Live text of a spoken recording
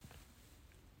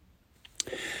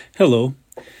Hello,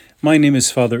 my name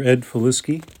is Father Ed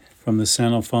Faliskie from the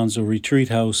San Alfonso Retreat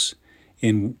House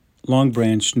in Long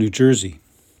Branch, New Jersey.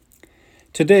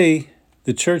 Today,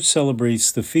 the Church celebrates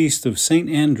the feast of St.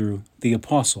 Andrew the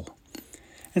Apostle,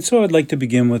 and so I'd like to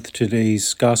begin with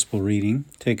today's Gospel reading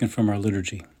taken from our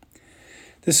liturgy.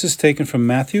 This is taken from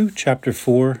Matthew chapter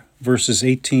 4, verses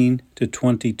 18 to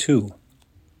 22.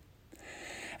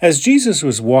 As Jesus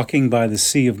was walking by the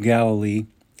Sea of Galilee,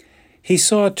 he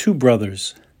saw two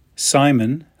brothers,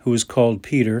 Simon, who is called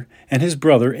Peter, and his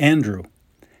brother Andrew,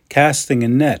 casting a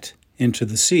net into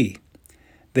the sea.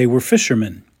 They were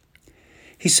fishermen.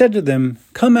 He said to them,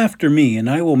 "Come after me, and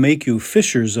I will make you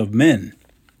fishers of men."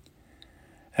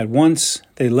 At once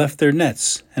they left their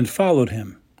nets and followed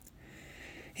him.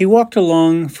 He walked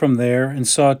along from there and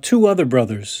saw two other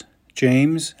brothers,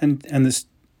 James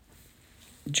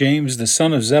the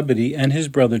son of Zebedee, and his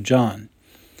brother John.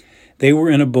 They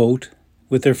were in a boat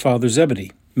with their father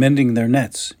Zebedee, mending their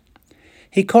nets.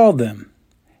 He called them,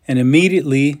 and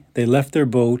immediately they left their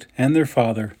boat and their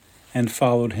father and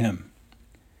followed him.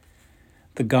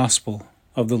 The Gospel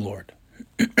of the Lord.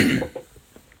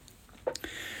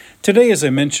 Today, as I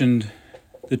mentioned,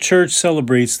 the Church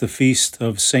celebrates the feast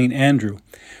of St. Andrew,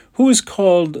 who is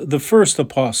called the first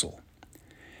apostle,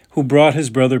 who brought his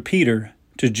brother Peter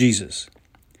to Jesus.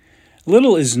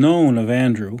 Little is known of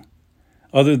Andrew,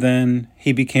 other than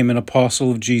he became an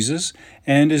apostle of Jesus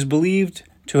and is believed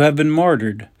to have been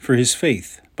martyred for his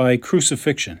faith by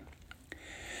crucifixion.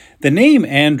 The name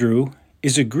Andrew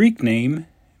is a Greek name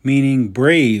meaning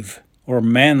brave or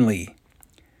manly.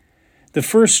 The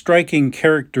first striking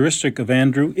characteristic of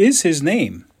Andrew is his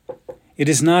name. It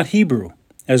is not Hebrew,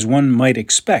 as one might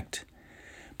expect,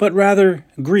 but rather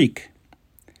Greek.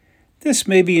 This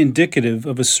may be indicative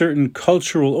of a certain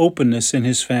cultural openness in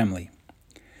his family.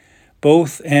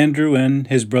 Both Andrew and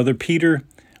his brother Peter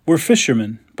were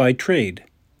fishermen by trade.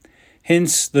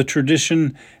 Hence the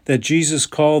tradition that Jesus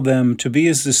called them to be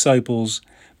his disciples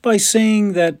by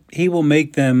saying that he will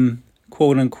make them,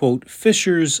 quote-unquote,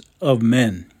 fishers of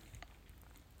men.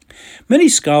 Many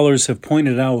scholars have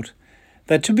pointed out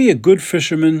that to be a good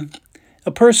fisherman,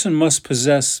 a person must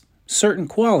possess certain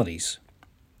qualities.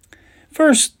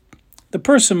 First, the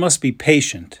person must be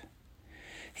patient.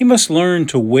 He must learn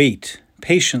to wait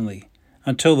patiently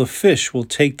until the fish will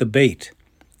take the bait.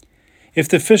 If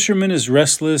the fisherman is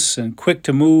restless and quick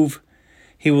to move,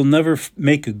 he will never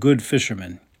make a good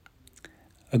fisherman.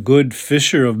 A good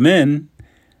fisher of men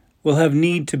will have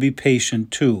need to be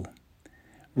patient too.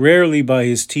 Rarely by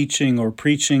his teaching or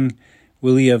preaching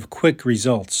will he have quick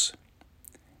results.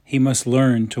 He must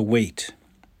learn to wait.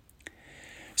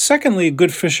 Secondly, a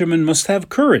good fisherman must have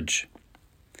courage.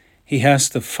 He has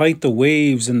to fight the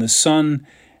waves and the sun,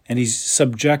 and he's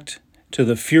subject to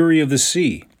the fury of the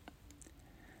sea.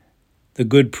 The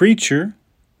good preacher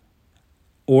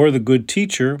or the good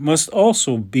teacher must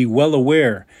also be well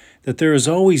aware that there is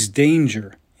always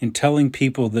danger in telling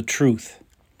people the truth.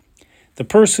 The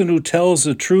person who tells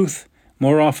the truth,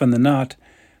 more often than not,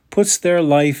 puts their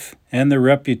life and their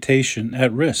reputation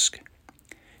at risk.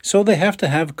 So they have to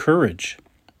have courage.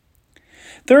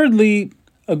 Thirdly,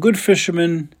 a good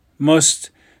fisherman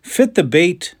must fit the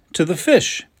bait to the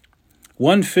fish.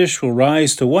 One fish will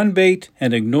rise to one bait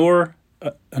and ignore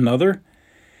another,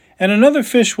 and another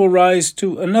fish will rise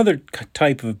to another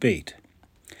type of bait.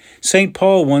 St.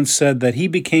 Paul once said that he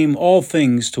became all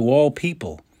things to all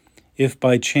people, if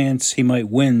by chance he might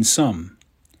win some.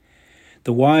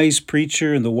 The wise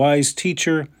preacher and the wise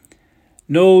teacher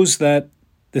knows that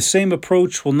the same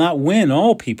approach will not win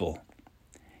all people.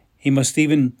 He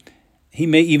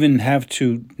may even have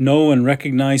to know and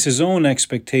recognize his own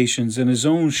expectations and his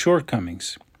own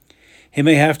shortcomings. He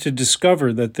may have to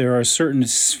discover that there are certain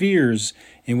spheres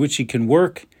in which he can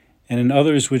work and in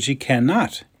others which he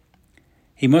cannot.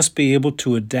 He must be able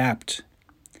to adapt.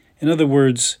 In other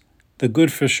words, the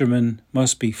good fisherman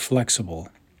must be flexible.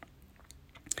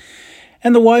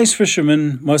 And the wise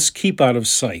fisherman must keep out of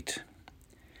sight.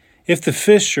 If the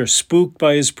fish are spooked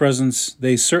by his presence,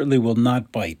 they certainly will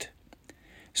not bite.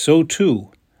 So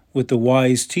too with the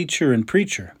wise teacher and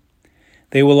preacher.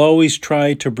 They will always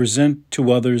try to present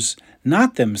to others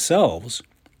not themselves,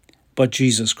 but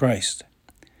Jesus Christ.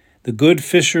 The good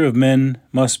fisher of men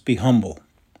must be humble.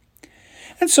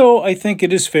 And so I think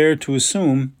it is fair to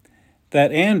assume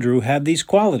that Andrew had these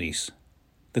qualities,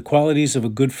 the qualities of a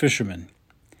good fisherman.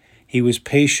 He was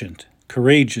patient,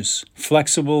 courageous,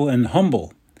 flexible, and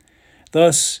humble.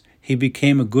 Thus, he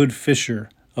became a good fisher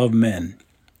of men.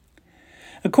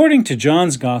 According to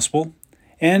John's Gospel,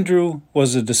 Andrew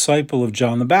was a disciple of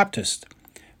John the Baptist,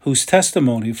 whose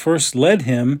testimony first led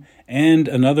him and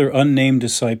another unnamed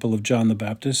disciple of John the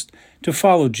Baptist to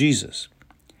follow Jesus.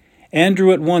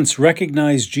 Andrew at once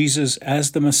recognized Jesus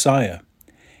as the Messiah,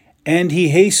 and he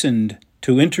hastened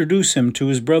to introduce him to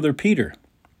his brother Peter.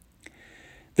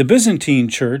 The Byzantine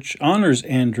Church honors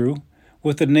Andrew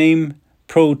with the name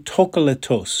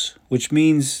Protokolatos, which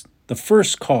means the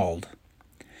first called.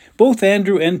 Both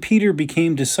Andrew and Peter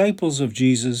became disciples of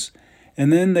Jesus,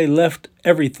 and then they left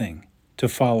everything to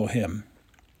follow him.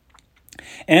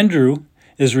 Andrew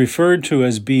is referred to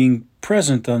as being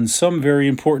present on some very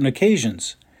important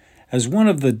occasions, as one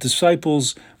of the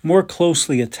disciples more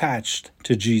closely attached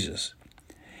to Jesus.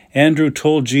 Andrew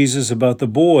told Jesus about the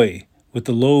boy with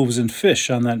the loaves and fish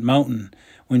on that mountain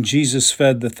when Jesus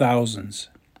fed the thousands.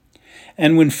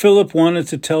 And when Philip wanted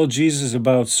to tell Jesus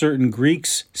about certain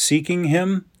Greeks seeking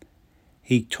him,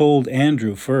 he told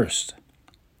Andrew first.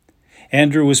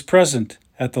 Andrew was present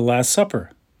at the Last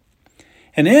Supper.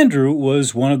 And Andrew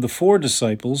was one of the 4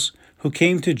 disciples who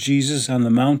came to Jesus on the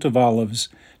Mount of Olives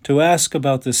to ask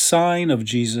about the sign of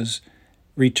Jesus'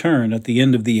 return at the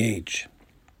end of the age.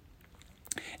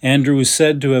 Andrew is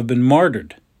said to have been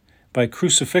martyred by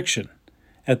crucifixion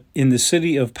in the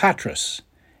city of Patras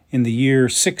in the year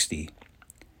 60.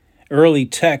 Early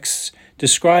texts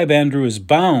describe Andrew as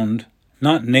bound,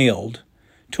 not nailed,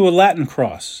 to a Latin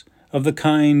cross of the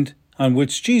kind on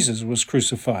which Jesus was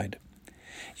crucified.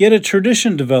 Yet a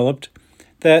tradition developed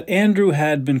that Andrew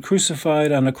had been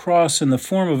crucified on a cross in the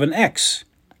form of an X,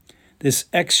 this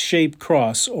X-shaped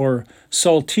cross, or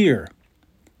psalter,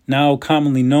 now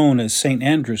commonly known as St.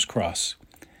 Andrew's cross.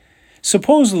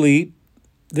 Supposedly,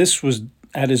 this was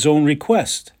at his own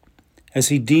request, as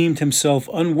he deemed himself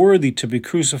unworthy to be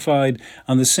crucified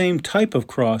on the same type of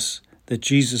cross that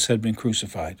Jesus had been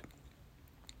crucified.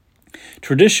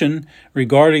 Tradition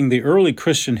regarding the early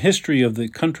Christian history of the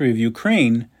country of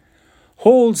Ukraine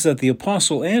holds that the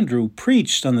Apostle Andrew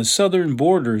preached on the southern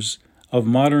borders of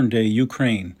modern-day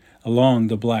Ukraine along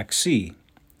the Black Sea.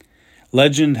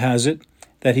 Legend has it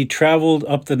that he traveled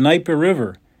up the Dnieper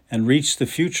River and reached the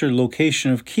future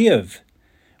location of Kiev,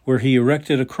 where he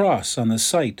erected a cross on the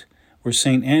site where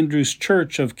St. Andrew's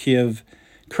Church of Kiev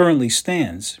currently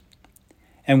stands,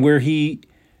 and where he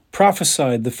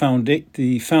prophesied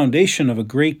the foundation of a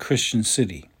great Christian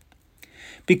city.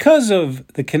 Because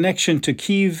of the connection to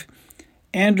Kiev,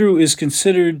 Andrew is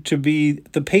considered to be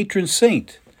the patron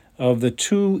saint of the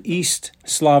 2 East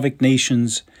Slavic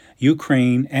nations,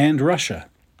 Ukraine and Russia.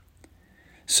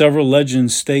 Several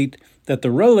legends state that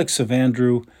the relics of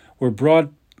Andrew were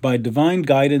brought by divine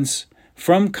guidance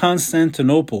from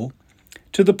Constantinople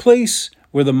to the place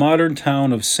where the modern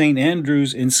town of St.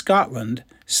 Andrews in Scotland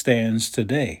stands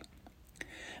today.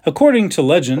 According to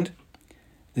legend,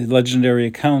 the legendary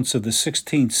accounts of the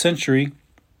 16th century,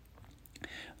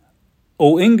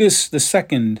 Oengus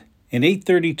II in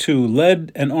 832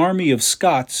 led an army of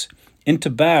Scots into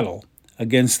battle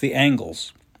against the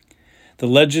Angles. The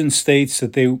legend states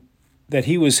that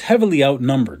he was heavily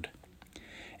outnumbered.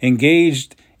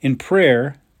 Engaged in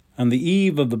prayer on the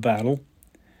eve of the battle,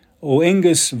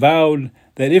 Oengus vowed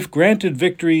that if granted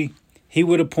victory, he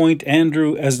would appoint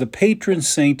Andrew as the patron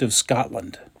saint of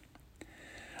Scotland.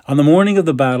 On the morning of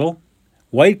the battle,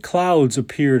 white clouds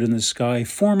appeared in the sky,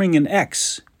 forming an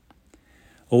X.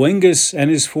 Oengus and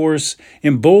his force,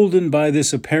 emboldened by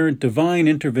this apparent divine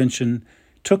intervention,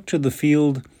 took to the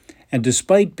field, and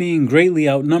despite being greatly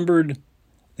outnumbered,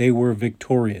 they were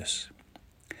victorious.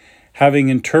 Having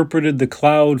interpreted the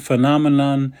cloud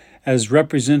phenomenon as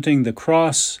representing the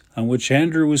cross on which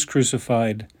Andrew was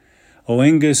crucified,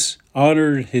 Oengus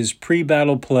honored his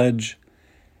pre-battle pledge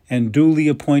and duly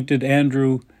appointed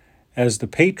Andrew as the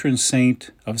patron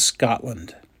saint of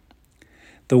Scotland.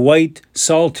 The white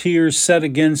psalter set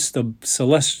against the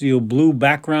celestial blue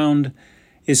background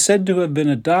is said to have been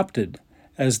adopted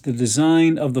as the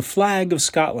design of the flag of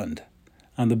Scotland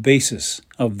on the basis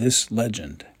of this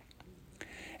legend.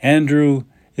 Andrew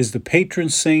is the patron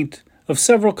saint of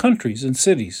several countries and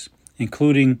cities,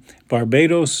 including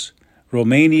Barbados,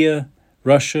 Romania,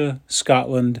 Russia,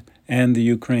 Scotland, and the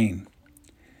Ukraine.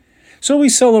 So we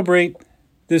celebrate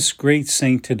this great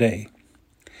saint today,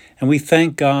 and we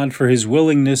thank God for his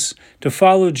willingness to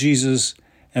follow Jesus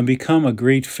and become a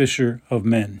great fisher of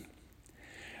men.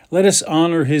 Let us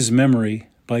honor his memory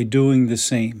by doing the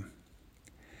same.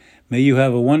 May you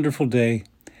have a wonderful day,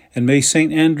 and may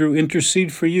St. Andrew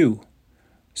intercede for you,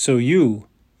 so you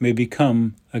may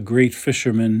become a great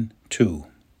fisherman too.